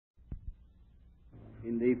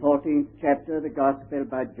In the 14th chapter of the Gospel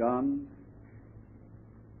by John,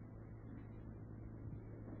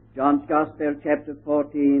 John's Gospel, chapter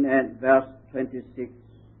 14 and verse 26.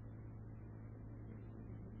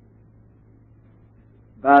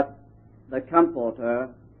 But the Comforter,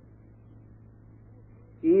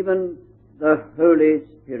 even the Holy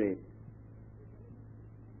Spirit,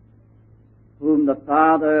 whom the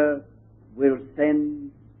Father will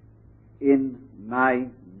send in my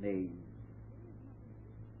name.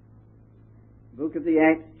 Book of the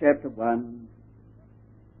Acts, chapter 1,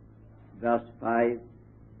 verse 5.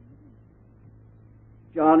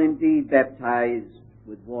 John indeed baptized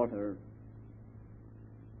with water,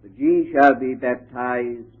 but ye shall be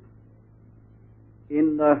baptized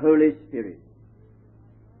in the Holy Spirit.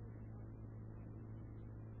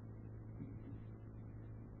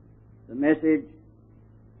 The message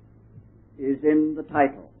is in the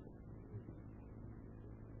title,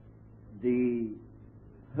 the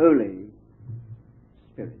Holy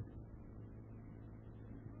Spirit.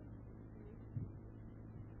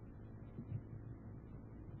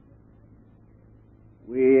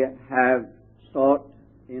 We have sought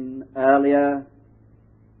in earlier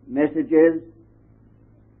messages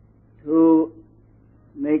to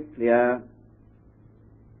make clear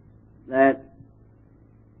that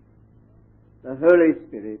the Holy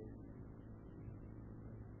Spirit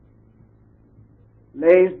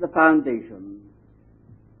lays the foundation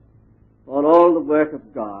for all the work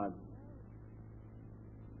of God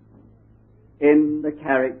in the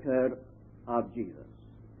character of Jesus.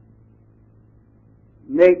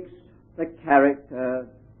 Makes the character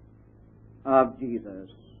of Jesus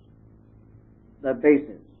the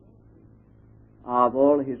basis of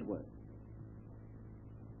all his work.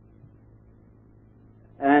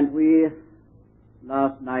 And we,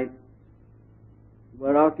 last night,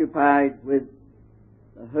 were occupied with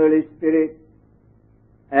the Holy Spirit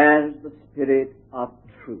as the Spirit of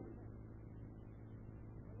truth.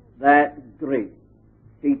 That great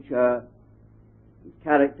feature and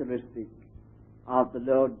characteristic of the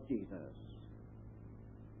Lord Jesus,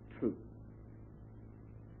 truth.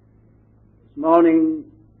 This morning,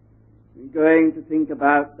 we're going to think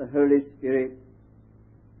about the Holy Spirit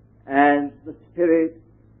as the Spirit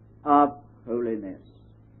of holiness,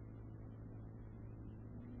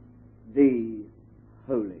 the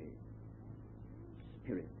Holy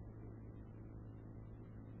Spirit.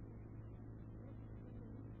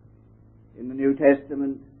 In the New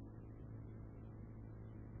Testament,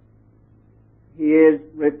 he is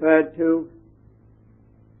referred to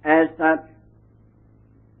as such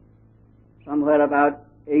somewhere about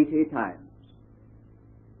 80 times,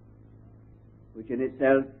 which in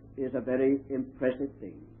itself is a very impressive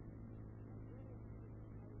thing.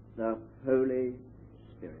 The Holy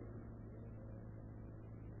Spirit.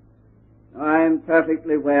 Now, I am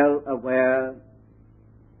perfectly well aware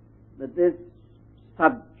that this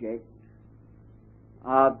subject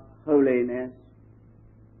of holiness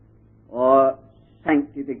or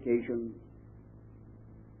sanctification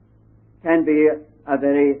can be a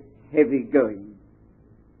very heavy-going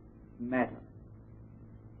matter,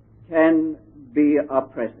 can be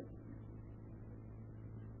oppressive.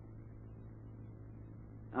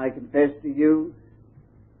 I confess to you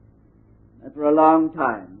that for a long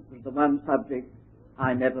time it was the one subject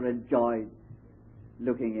I never enjoyed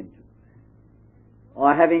looking into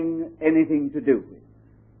or having anything to do with.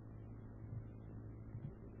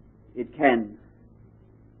 It can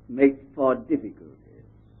make for difficulties.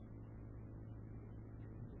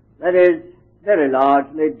 That is very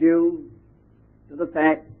largely due to the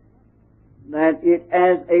fact that it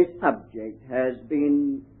as a subject has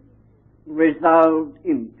been resolved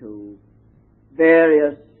into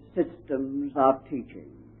various systems of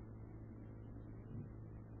teaching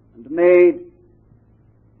and made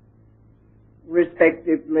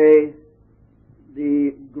respectively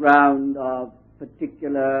the ground of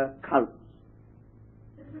particular cults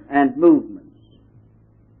and movements,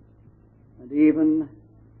 and even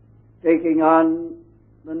taking on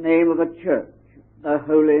the name of a church, the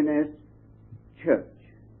Holiness Church.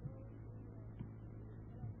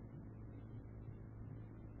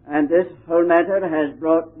 And this whole matter has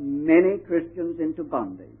brought many Christians into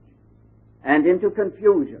bondage and into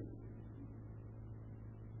confusion,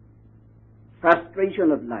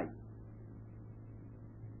 frustration of life.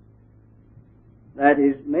 That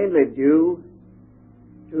is mainly due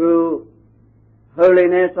to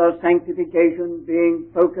holiness or sanctification being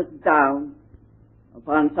focused down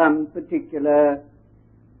upon some particular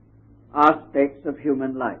aspects of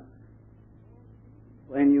human life.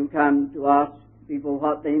 When you come to ask people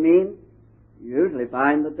what they mean, you usually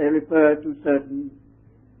find that they refer to certain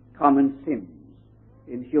common sins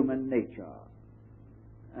in human nature.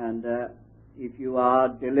 And if you are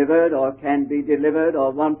delivered or can be delivered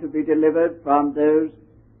or want to be delivered from those,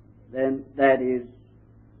 then that is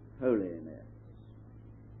holiness.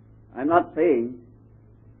 I'm not saying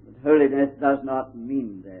that holiness does not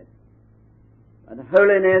mean that. But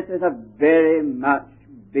holiness is a very much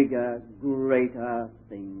bigger, greater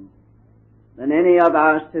thing than any of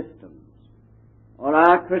our systems or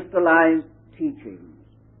our crystallized teachings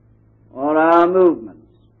or our movements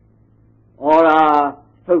or our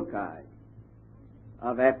foci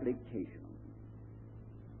of application.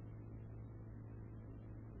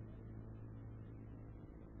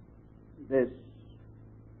 This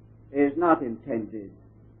is not intended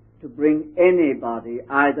to bring anybody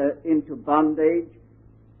either into bondage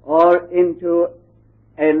or into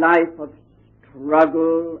a life of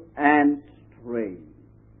struggle and strain.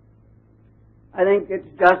 I think it's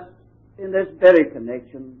just in this very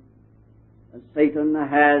connection that Satan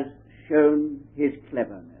has shown his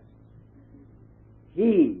cleverness.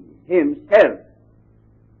 He himself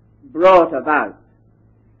brought about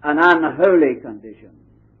an unholy condition,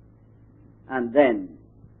 and then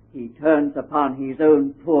he turns upon his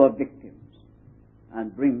own poor victims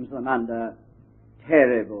and brings them under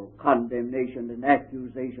terrible condemnation and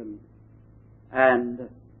accusation, and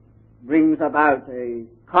brings about a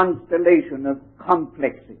constellation of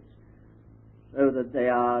complexes, so that they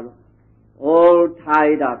are all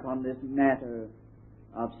tied up on this matter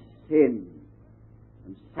of sin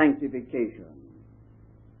and sanctification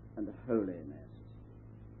and holiness.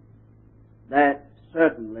 That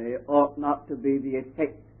certainly ought not to be the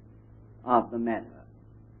effect of the matter.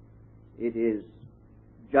 It is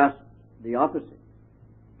just the opposite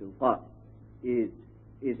to what it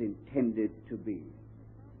is intended to be.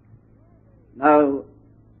 Now,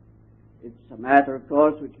 it's a matter, of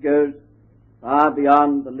course, which goes far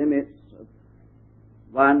beyond the limits of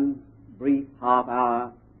one brief half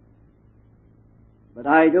hour, but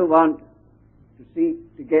I do want to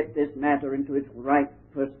seek to get this matter into its right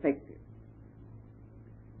perspective.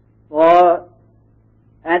 For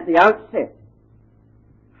at the outset,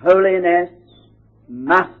 holiness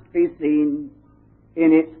must be seen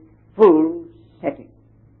in its full setting.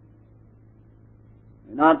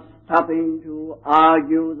 We're not stopping to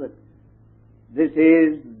argue that this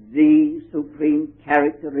is the supreme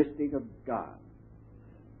characteristic of God.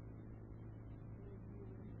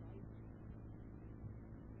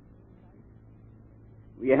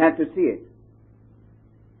 We have to see it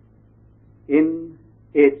in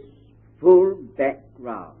its full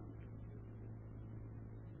background.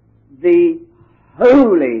 The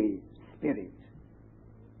Holy Spirit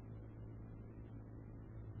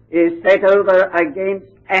is set over against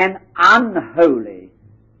an unholy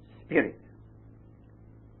spirit.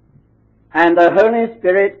 And the Holy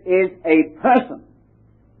Spirit is a person.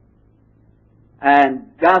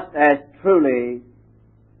 And just as truly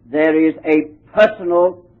there is a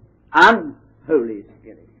personal unholy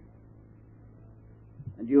spirit.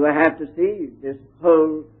 And you have to see this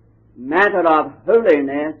whole matter of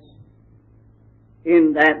holiness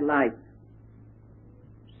in that light.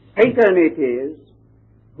 Satan it is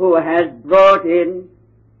who has brought in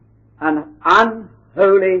an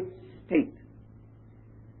unholy state.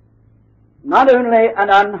 Not only an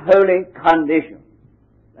unholy condition,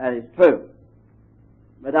 that is true,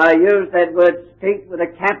 but I use that word state with a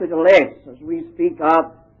capital S as we speak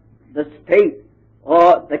of the state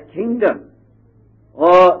or the kingdom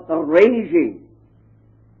or the regime,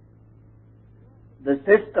 the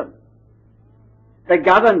system, the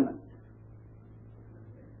government,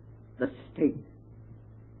 the state.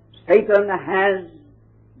 Satan has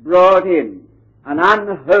brought in an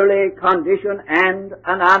unholy condition and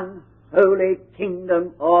an unholy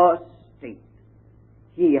kingdom or state.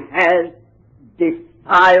 He has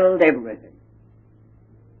defiled everything.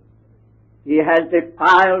 He has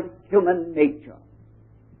defiled human nature.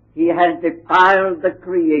 He has defiled the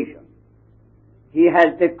creation. He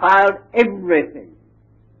has defiled everything.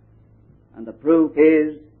 And the proof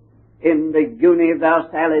is in the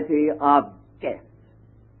universality of death.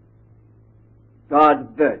 God's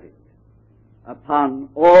verdict upon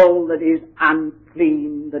all that is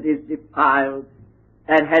unclean, that is defiled,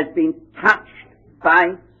 that has been touched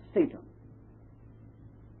by Satan.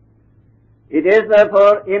 It is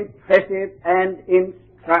therefore impressive and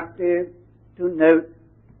instructive to note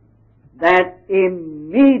that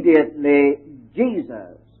immediately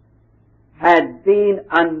Jesus had been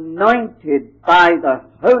anointed by the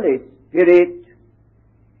Holy Spirit,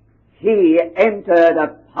 he entered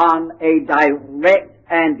upon a direct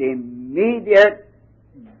and immediate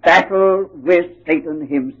battle with Satan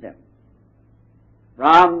himself.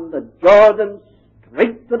 From the Jordan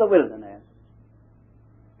straight to the wilderness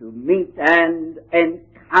to meet and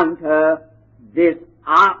encounter this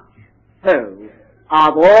arch foe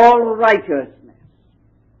of all righteousness.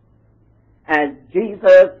 As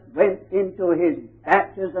Jesus went into his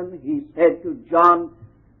baptism, he said to John,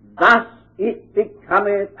 "Thus it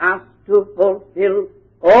becometh us to fulfill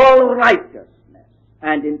all righteousness."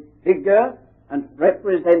 And in figure and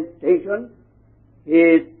representation,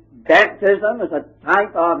 his baptism as a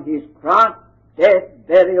type of his cross, death,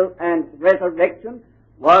 burial, and resurrection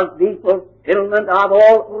was the fulfillment of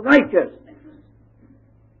all righteousness.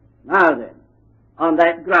 Now then, on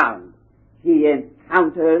that ground, he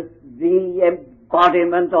encounters the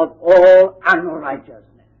embodiment of all unrighteousness.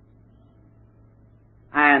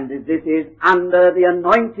 And this is under the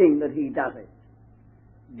anointing that he does it.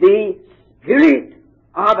 The Spirit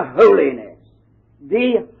of holiness,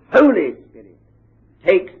 the Holy Spirit,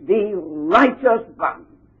 takes the righteous one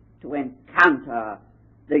to encounter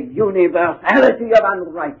the universality of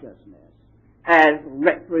unrighteousness as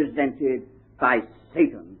represented by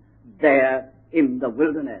Satan there in the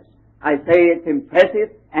wilderness. I say it's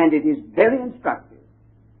impressive, and it is very instructive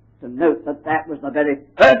to note that that was the very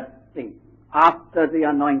first thing after the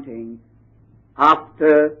anointing,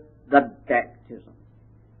 after the baptism.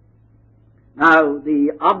 Now,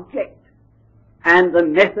 the object and the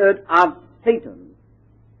method of Satan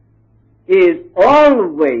is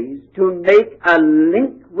always to make a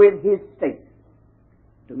link with his state,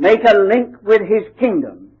 to make a link with his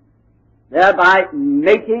kingdom, thereby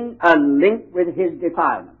making a link with his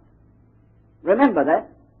defilement. Remember that.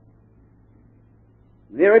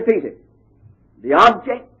 Let me repeat it. The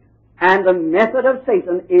object and the method of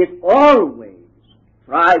Satan is always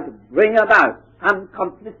try to bring about some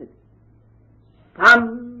complicity,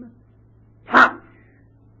 some touch,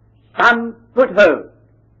 some foothold,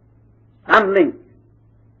 some link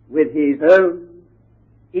with his own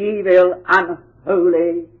evil,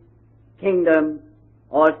 unholy kingdom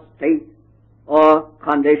or state or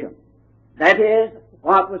condition. That is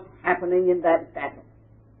what was happening in that battle.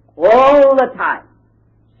 All the time,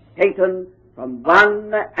 Satan, from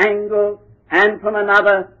one angle and from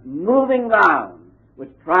another, moving round, was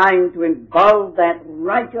trying to involve that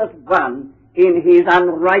righteous one in his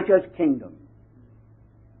unrighteous kingdom.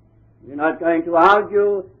 We're not going to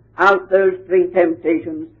argue out those three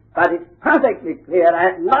temptations, but it's perfectly clear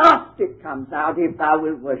at last it comes out, "If thou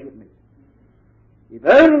wilt worship me." If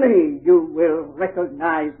only you will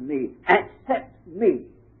recognize me, accept me,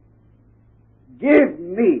 give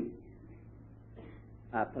me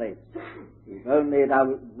a place. If only thou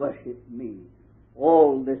wilt worship me,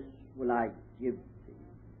 all this will I give thee.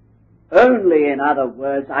 Only, in other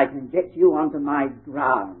words, I can get you onto my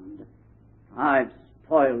ground. I've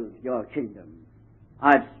spoiled your kingdom.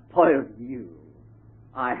 I've spoiled you.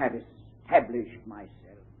 I have established myself.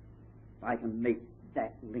 I can make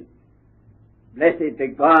that link. Blessed be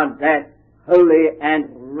God, that holy and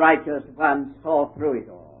righteous one saw through it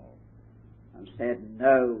all and said,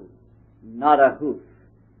 "No, not a hoof,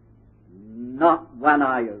 not one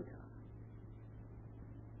iota.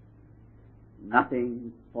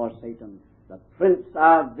 Nothing for Satan. The prince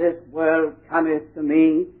of this world cometh to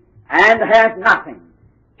me and hath nothing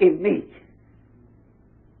in me."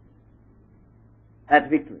 That's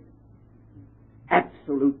victory.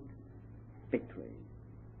 Absolute victory.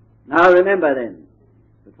 Now remember then,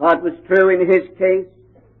 that what was true in his case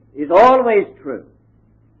is always true.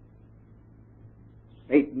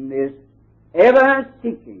 Satan is ever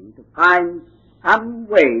seeking to find some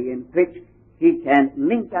way in which he can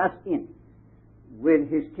link us in with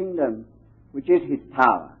his kingdom, which is his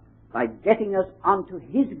power, by getting us onto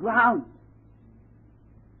his ground.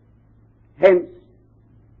 Hence,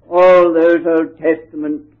 all those Old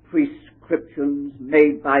Testament prescriptions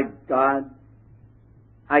made by God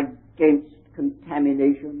against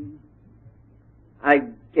contamination,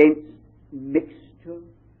 against mixture.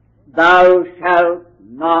 "Thou shalt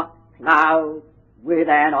not plow with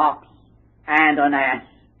an ox and an ass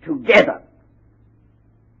together."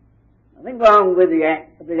 Nothing wrong with the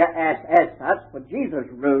ass as such, for Jesus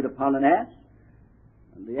rode upon an ass.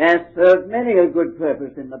 And the ass served many a good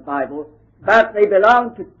purpose in the Bible, but they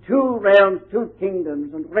belong to two realms, two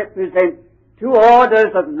kingdoms, and represent two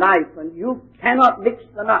orders of life, and you cannot mix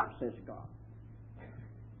them up, says God.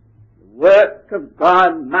 The work of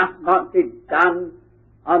God must not be done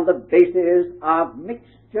on the basis of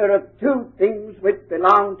mixture of two things which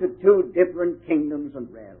belong to two different kingdoms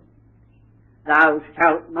and realms. "Thou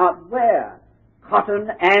shalt not wear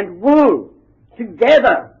cotton and wool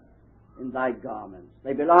together in thy garments."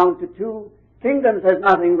 They belong to two kingdoms. There's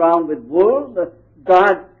nothing wrong with wool.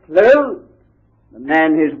 God clothed the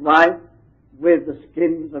man, his wife, with the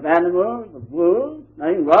skins of animals, of wool,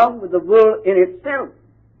 nothing wrong with the wool in itself.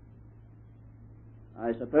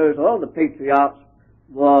 I suppose all the patriarchs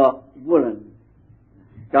wore woolen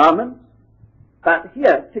garments, but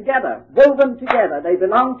here, together, woven together, they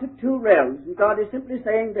belong to two realms, and God is simply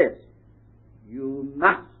saying this: you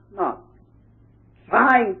must not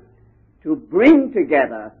try to bring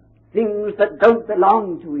together things that don't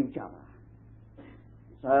belong to each other.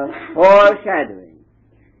 It's a foreshadowing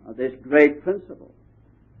of this great principle.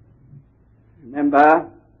 Remember,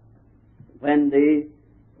 when the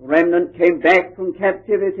remnant came back from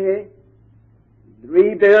captivity, the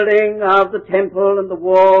rebuilding of the temple and the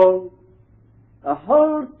wall, the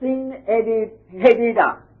whole thing headed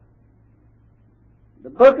up. The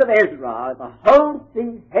book of Ezra, the whole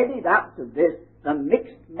thing headed up to this, the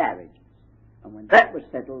mixed marriages. And when that was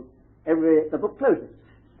settled, the book closes.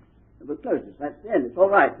 The book closes. That's the end. It's all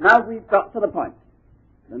right. Now we've got to the point.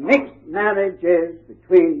 The mixed marriages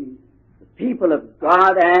between the people of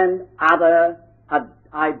God and other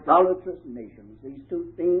idolatrous nations. These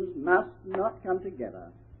two things must not come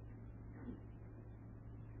together.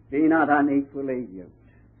 Be not unequally yoked.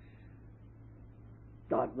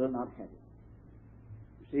 God will not have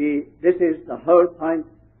it. You see, this is the whole point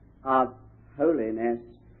of holiness.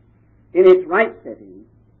 In its right setting,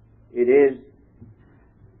 it is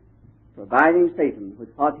providing Satan with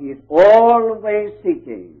what he is always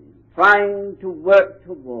seeking, trying to work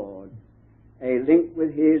toward a link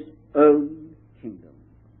with his own kingdom.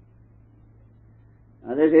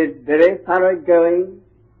 Now this is very thoroughgoing,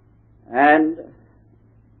 and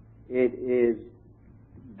it is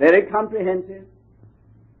very comprehensive.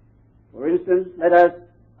 For instance, let us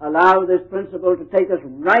allow this principle to take us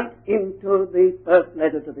right into the first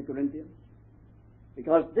letter to the Corinthians,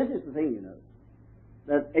 because this is the thing,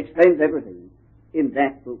 that explains everything in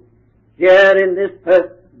that book. Here in this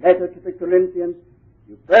first letter to the Corinthians,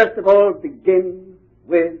 you first of all begin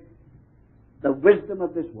with the wisdom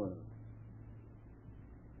of this world.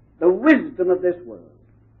 The wisdom of this world.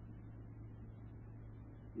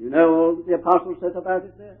 You know all that the apostle says about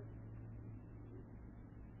it there?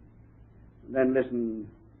 And then listen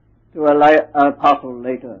to an apostle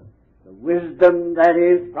later. The wisdom that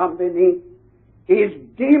is from beneath is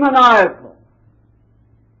demoniacal.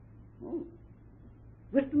 Oh,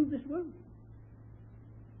 wisdom of this world.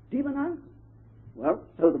 Demoniacal. Well,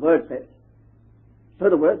 so the word says. So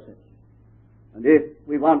the word says. And if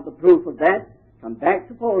we want the proof of that, come back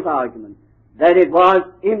to Paul's argument that it was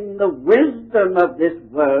in the wisdom of this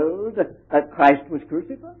world that Christ was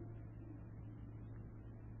crucified.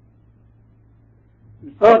 It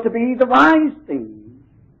was thought to be the wise thing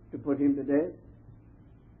to put him to death.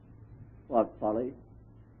 What folly,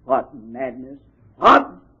 what madness, what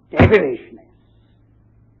devilishness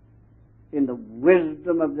in the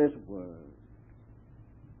wisdom of this world.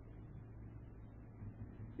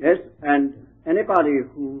 Yes, and anybody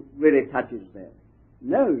who really touches that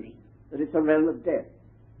knows that it's a realm of death.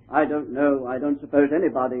 I don't suppose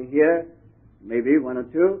anybody here, maybe one or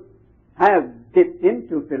two, have dipped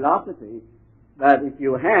into philosophy, but if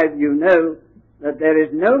you have, you know that there is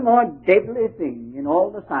no more deadly thing in all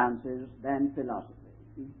the sciences than philosophy.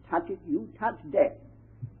 You touch it, you touch death.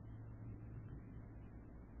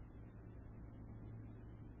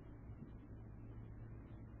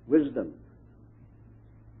 Wisdom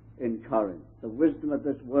in Corinth, the wisdom of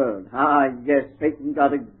this world. Ah, yes, Satan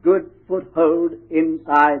got a good foothold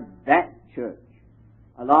inside that church,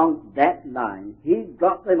 along that line. He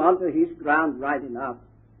got them onto his ground right enough.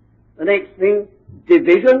 The next thing,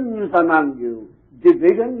 divisions among you.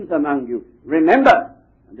 Divisions among you. Remember,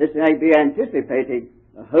 and this may be anticipating,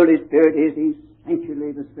 the Holy Spirit is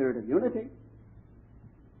essentially the Spirit of unity.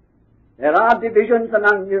 There are divisions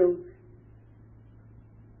among you.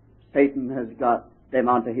 Satan has got them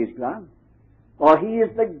onto his ground, for he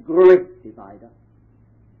is the great divider.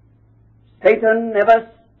 Satan never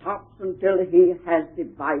stops until he has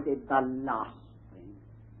divided the last thing.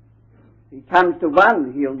 If he comes to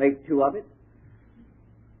one, he'll make two of it.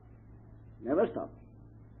 Never stops.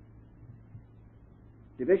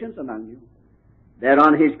 Divisions among you. They're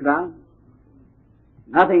on his ground.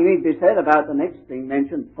 Nothing need be said about the next thing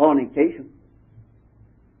mentioned, fornication.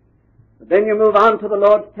 But then you move on to the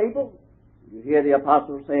Lord's table. You hear the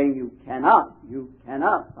apostle saying you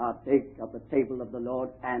cannot partake of the table of the Lord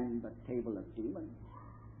and the table of demons.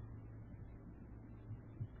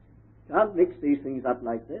 Can't mix these things up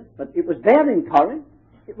like this. But it was there in Corinth.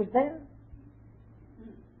 It was there.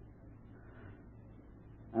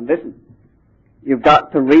 And listen, you've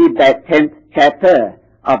got to read that 10th chapter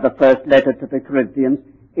of the first letter to the Corinthians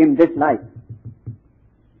in this light.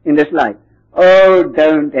 In this light. Oh,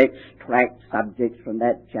 don't extract cracked subjects from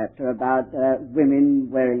that chapter about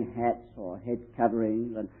women wearing hats or head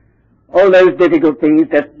coverings and all those difficult things.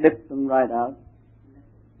 Just lift them right out.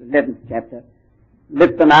 The 11th chapter.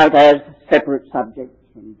 Lift them out as separate subjects.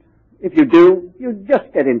 And if you do, you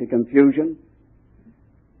just get into confusion.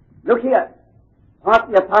 Look here.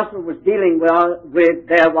 What the apostle was dealing with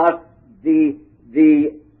there was the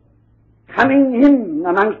coming in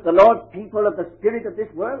amongst the Lord's people of the spirit of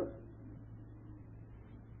this world.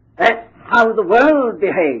 That's how the world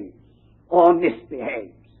behaves or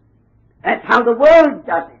misbehaves. That's how the world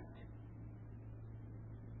does it.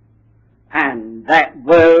 And that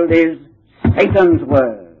world is Satan's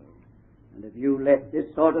world. And if you let this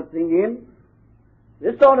sort of thing in,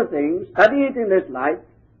 this sort of thing, study it in this light,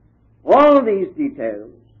 all these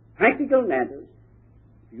details, practical matters,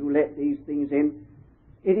 if you let these things in,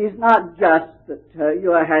 it is not just that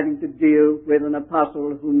you are having to deal with an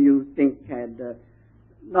apostle whom you think had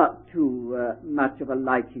not too much of a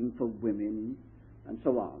liking for women and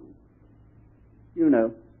so on. You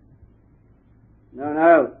know.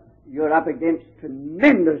 No, you're up against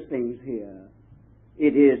tremendous things here.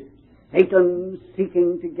 It is Satan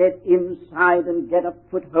seeking to get inside and get a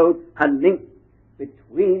foothold, a link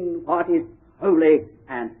between what is holy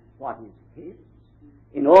and what is his,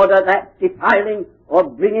 in order that defiling or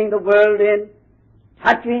bringing the world in,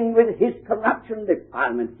 touching with his corruption,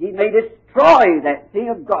 defilement, he may destroy that thing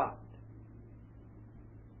of God.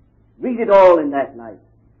 Read it all in that light,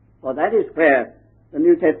 for that is where the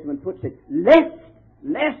New Testament puts it.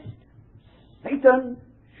 Lest Satan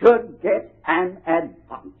should get an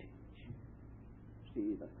advantage.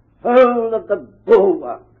 See, the whole of the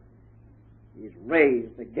bulwark is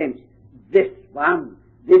raised against this one,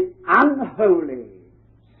 this unholy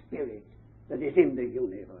spirit that is in the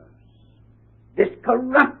universe. This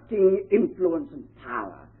corrupting influence and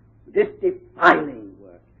power, this defiling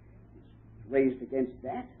work is raised against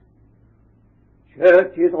that.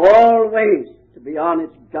 Church is always to be on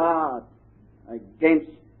its guard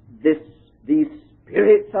against these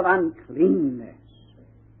spirits of uncleanness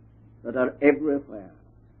that are everywhere.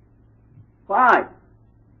 Why?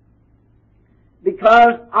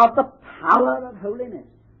 Because of the power of holiness.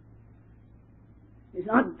 It's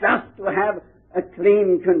not just to have a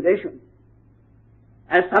clean condition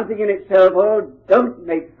as something in itself. Oh, don't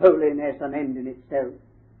make holiness an end in itself,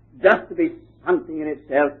 just to be something in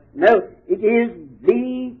itself. No, it is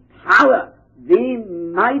the power, the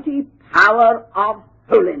mighty power of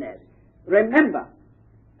holiness. Remember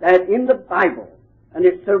that in the Bible, and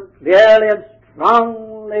it's so clearly and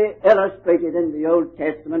strongly illustrated in the Old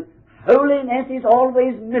Testament, holiness is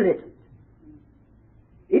always militant.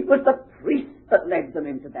 It was the priest that led them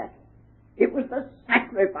into battle. It was the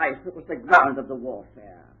sacrifice that was the ground of the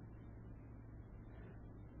warfare.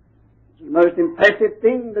 It's the most impressive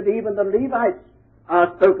thing that even the Levites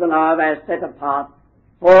are spoken of as set apart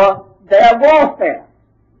for their warfare.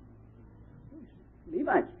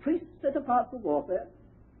 Levites, priests set apart for warfare.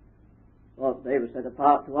 Well, they were set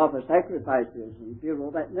apart to offer sacrifices and do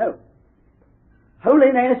all that. No.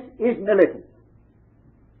 Holiness is militant.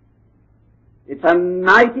 It's a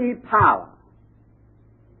mighty power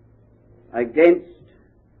against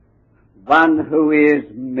one who is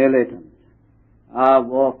militant. Our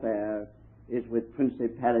warfare is with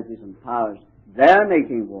principalities and powers. They're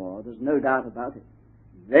making war, there's no doubt about it.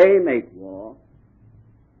 They make war.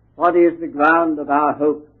 What is the ground of our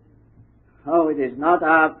hope? Oh, it is not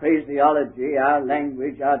our phraseology, our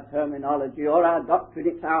language, our terminology, or our doctrine.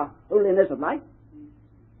 It's our holiness of life.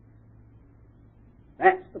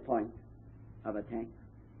 That's the point of attack.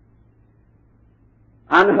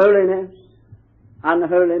 Unholiness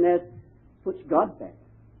puts God back.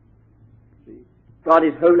 See, God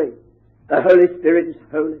is holy. The Holy Spirit is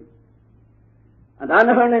holy. And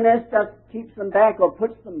unholiness just keeps them back or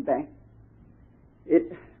puts them back.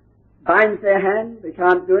 It binds their hand. They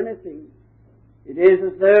can't do anything. It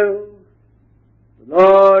is as though the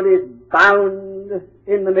Lord is bound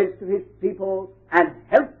in the midst of his people and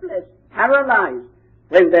helpless, paralyzed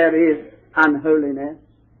when there is unholiness.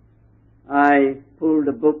 I pulled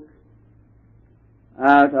a book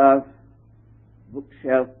out of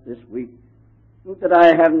bookshelf this week, a book that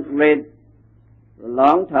I haven't read for a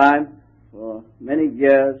long time, for many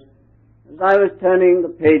years. As I was turning the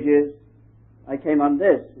pages, I came on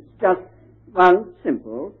this. It's just one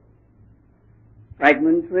simple,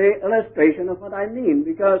 fragmentary illustration of what I mean,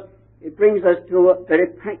 because it brings us to very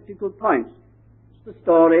practical points. It's the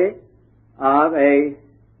story of a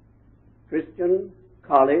Christian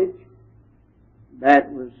college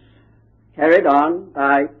that was carried on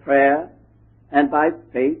by prayer and by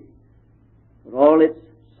faith for all its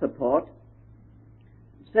support.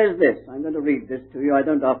 says this. I'm going to read this to you. I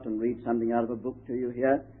don't often read something out of a book to you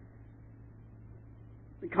here.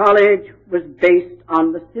 The college was based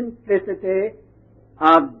on the simplicity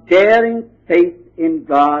of daring faith in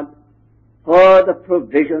God for the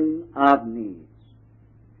provision of needs.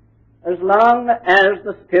 As long as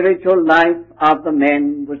the spiritual life of the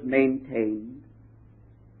men was maintained,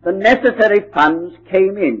 the necessary funds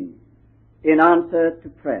came in answer to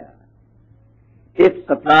prayer. If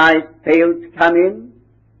supplies failed to come in,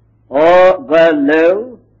 or were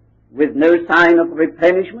low, with no sign of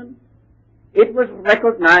replenishment, it was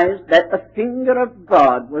recognized that the finger of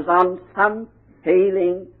God was on some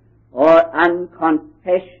failing or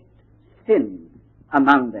unconfessed sin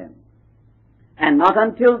among them. And not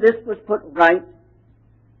until this was put right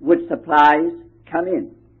would supplies come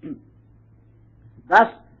in.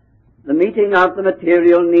 Thus, the meeting of the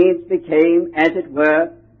material needs became, as it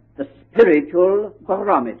were, the spiritual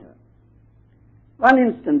barometer. One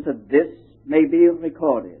instance of this may be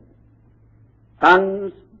recorded.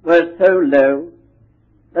 Funds were so low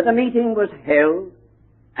that a meeting was held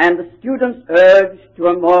and the students urged to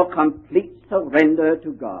a more complete surrender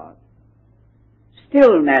to God.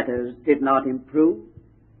 Still matters did not improve,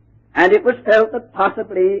 and it was felt that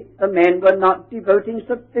possibly the men were not devoting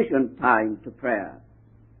sufficient time to prayer.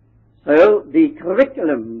 So the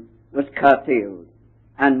curriculum was curtailed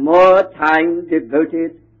and more time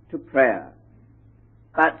devoted to prayer.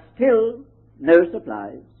 But still no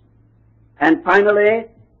supplies. And finally,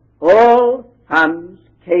 all funds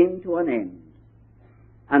came to an end,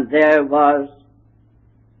 and there was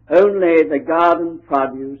only the garden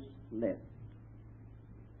produce left.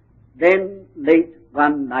 Then, late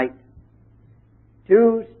one night,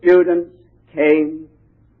 2 students came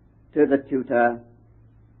to the tutor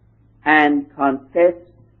and confessed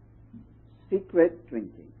secret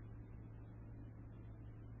drinking.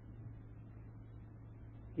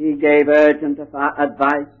 He gave urgent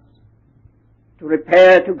advice to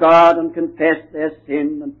repair to God and confess their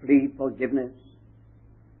sin and plead forgiveness,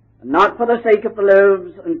 and not for the sake of the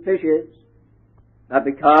loaves and fishes, but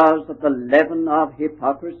because of the leaven of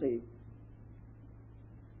hypocrisy.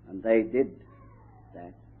 And they did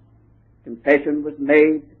that. Confession was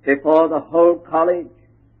made before the whole college,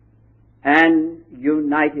 and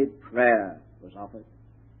united prayer was offered.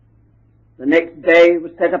 The next day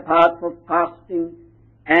was set apart for fasting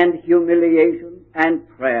and humiliation and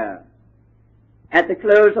prayer, at the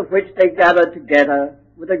close of which they gathered together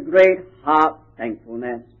with a great heart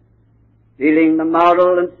thankfulness, feeling the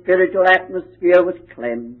moral and spiritual atmosphere was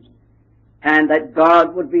cleansed, and that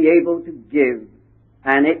God would be able to give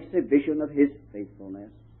an exhibition of His faithfulness.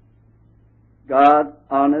 God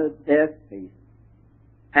honored their faith,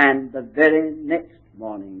 and the very next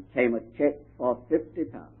morning came a check for £50.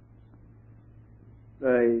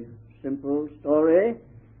 Very simple story,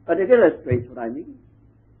 but it illustrates what I mean.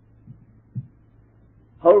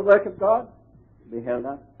 Whole work of God be held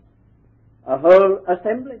up. A whole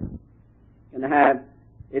assembly can have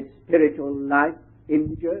its spiritual life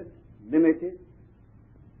injured, limited.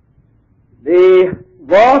 The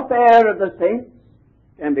warfare of the saints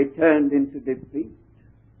can be turned into defeat.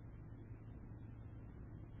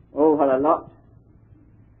 Oh, what a lot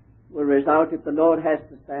will result if the Lord has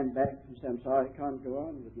to stand back and say, I'm sorry, I can't go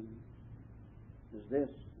on with you. There's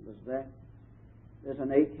this, there's that. There's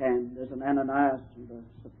an Achan, there's an Ananias and a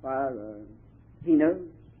Sapphira. He knows.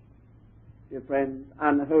 Dear friends,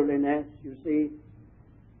 unholiness, you see,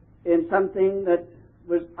 in something that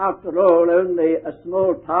was after all only a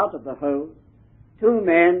small part of the whole, 2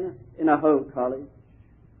 men in a whole college,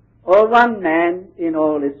 or 1 man in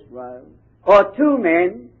all Israel, or 2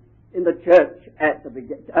 men in the church at the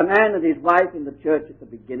beginning, a man and his wife in the church at the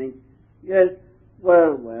beginning. Yes,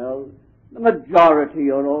 well, the majority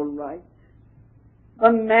are all right.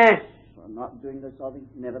 The mass are not doing this sort of thing,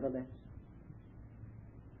 nevertheless.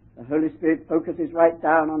 The Holy Spirit focuses right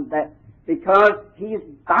down on that because He is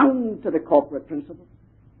bound to the corporate principle.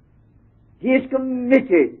 He is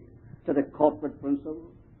committed to the corporate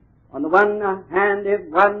principle. On the one hand, if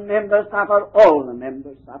one member suffers, all the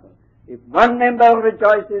members suffer. If one member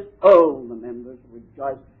rejoices, all the members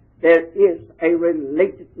rejoice. There is a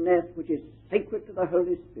relatedness which is sacred to the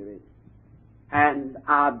Holy Spirit. And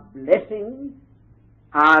our blessing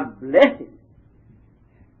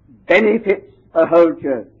benefits the whole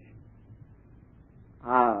church.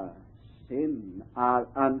 Our sin, our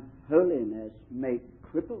unholiness may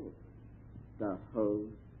cripple the whole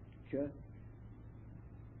church.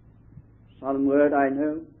 Solemn word, I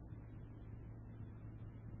know.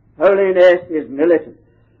 Holiness is militant.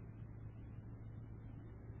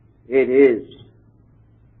 It is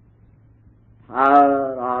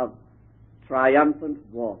power of triumphant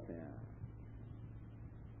warfare.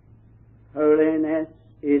 Holiness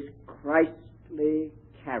is Christly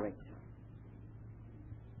character.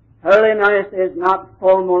 Holiness is not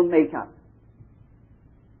formal makeup,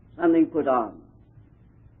 something put on.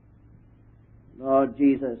 Lord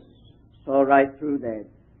Jesus saw right through that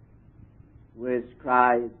with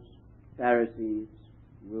scribes, Pharisees,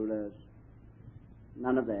 rulers.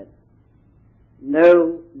 None of that.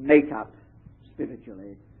 No makeup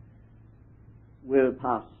spiritually will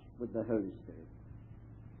pass with the Holy Spirit.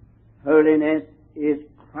 Holiness is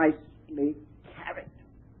Christly character.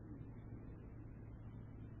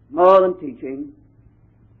 More than teaching,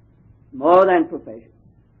 more than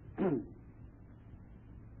profession,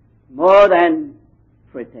 more than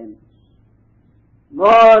pretense,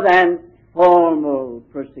 more than formal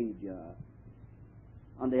procedure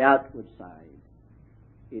on the outward side.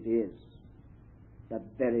 It is the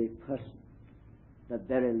very person, the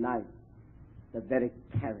very life, the very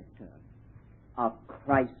character of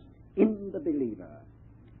Christ in the believer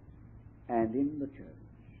and in the church.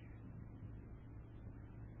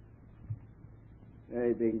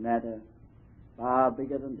 Very big matter, far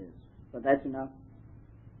bigger than this, but that's enough.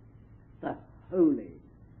 The Holy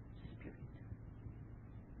Spirit.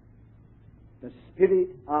 The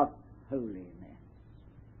Spirit of holiness.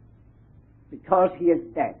 Because He is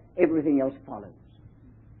that, everything else follows.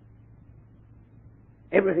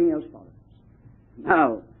 Everything else follows.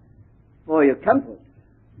 Now, for your comfort,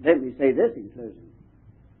 let me say this in closing.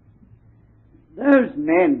 Those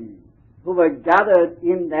men who were gathered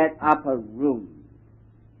in that upper room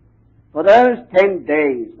for those 10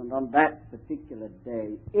 days, and on that particular day,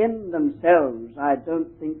 in themselves, I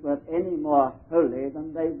don't think were any more holy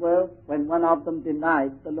than they were when one of them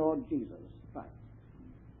denied the Lord Jesus Christ.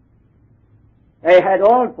 They had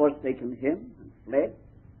all forsaken Him and fled.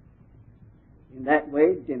 In that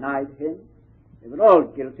way, denied Him. They were all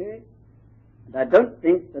guilty. And I don't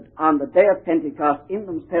think that on the day of Pentecost, in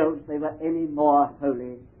themselves, they were any more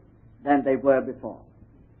holy than they were before.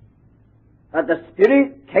 But the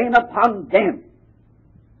Spirit came upon them.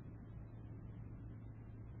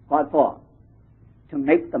 What for? To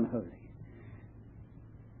make them holy.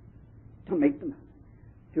 To make them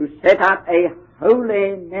holy. To set up a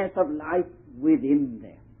holiness of life within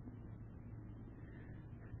them.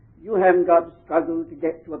 You haven't got to struggle to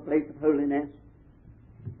get to a place of holiness,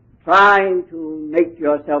 trying to make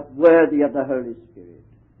yourself worthy of the Holy Spirit.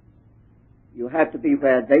 You have to be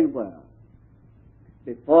where they were,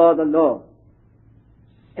 before the Lord,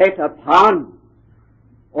 set upon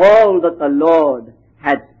all that the Lord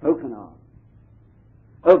had spoken of,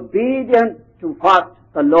 obedient to what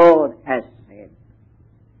the Lord has said.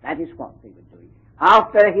 That is what they were doing.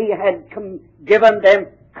 After He had given them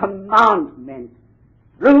commandment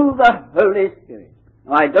through the Holy Spirit.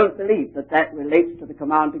 Now, I don't believe that that relates to the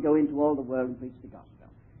command to go into all the world and preach the gospel.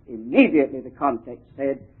 Immediately the context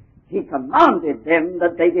said, He commanded them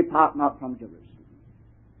that they depart not from Jerusalem.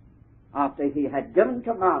 After He had given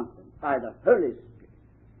commandment by the Holy Spirit,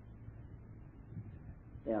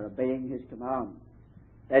 they are obeying His command.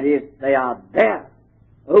 That is, they are there,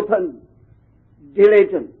 open,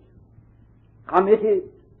 diligent, committed,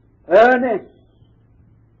 earnest,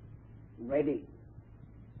 ready,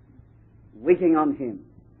 waiting on Him.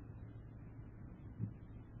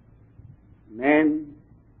 Men,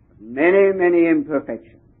 many, many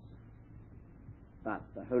imperfections, but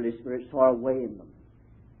the Holy Spirit saw a way in them,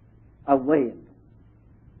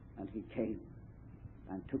 and He came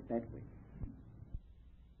and took that way.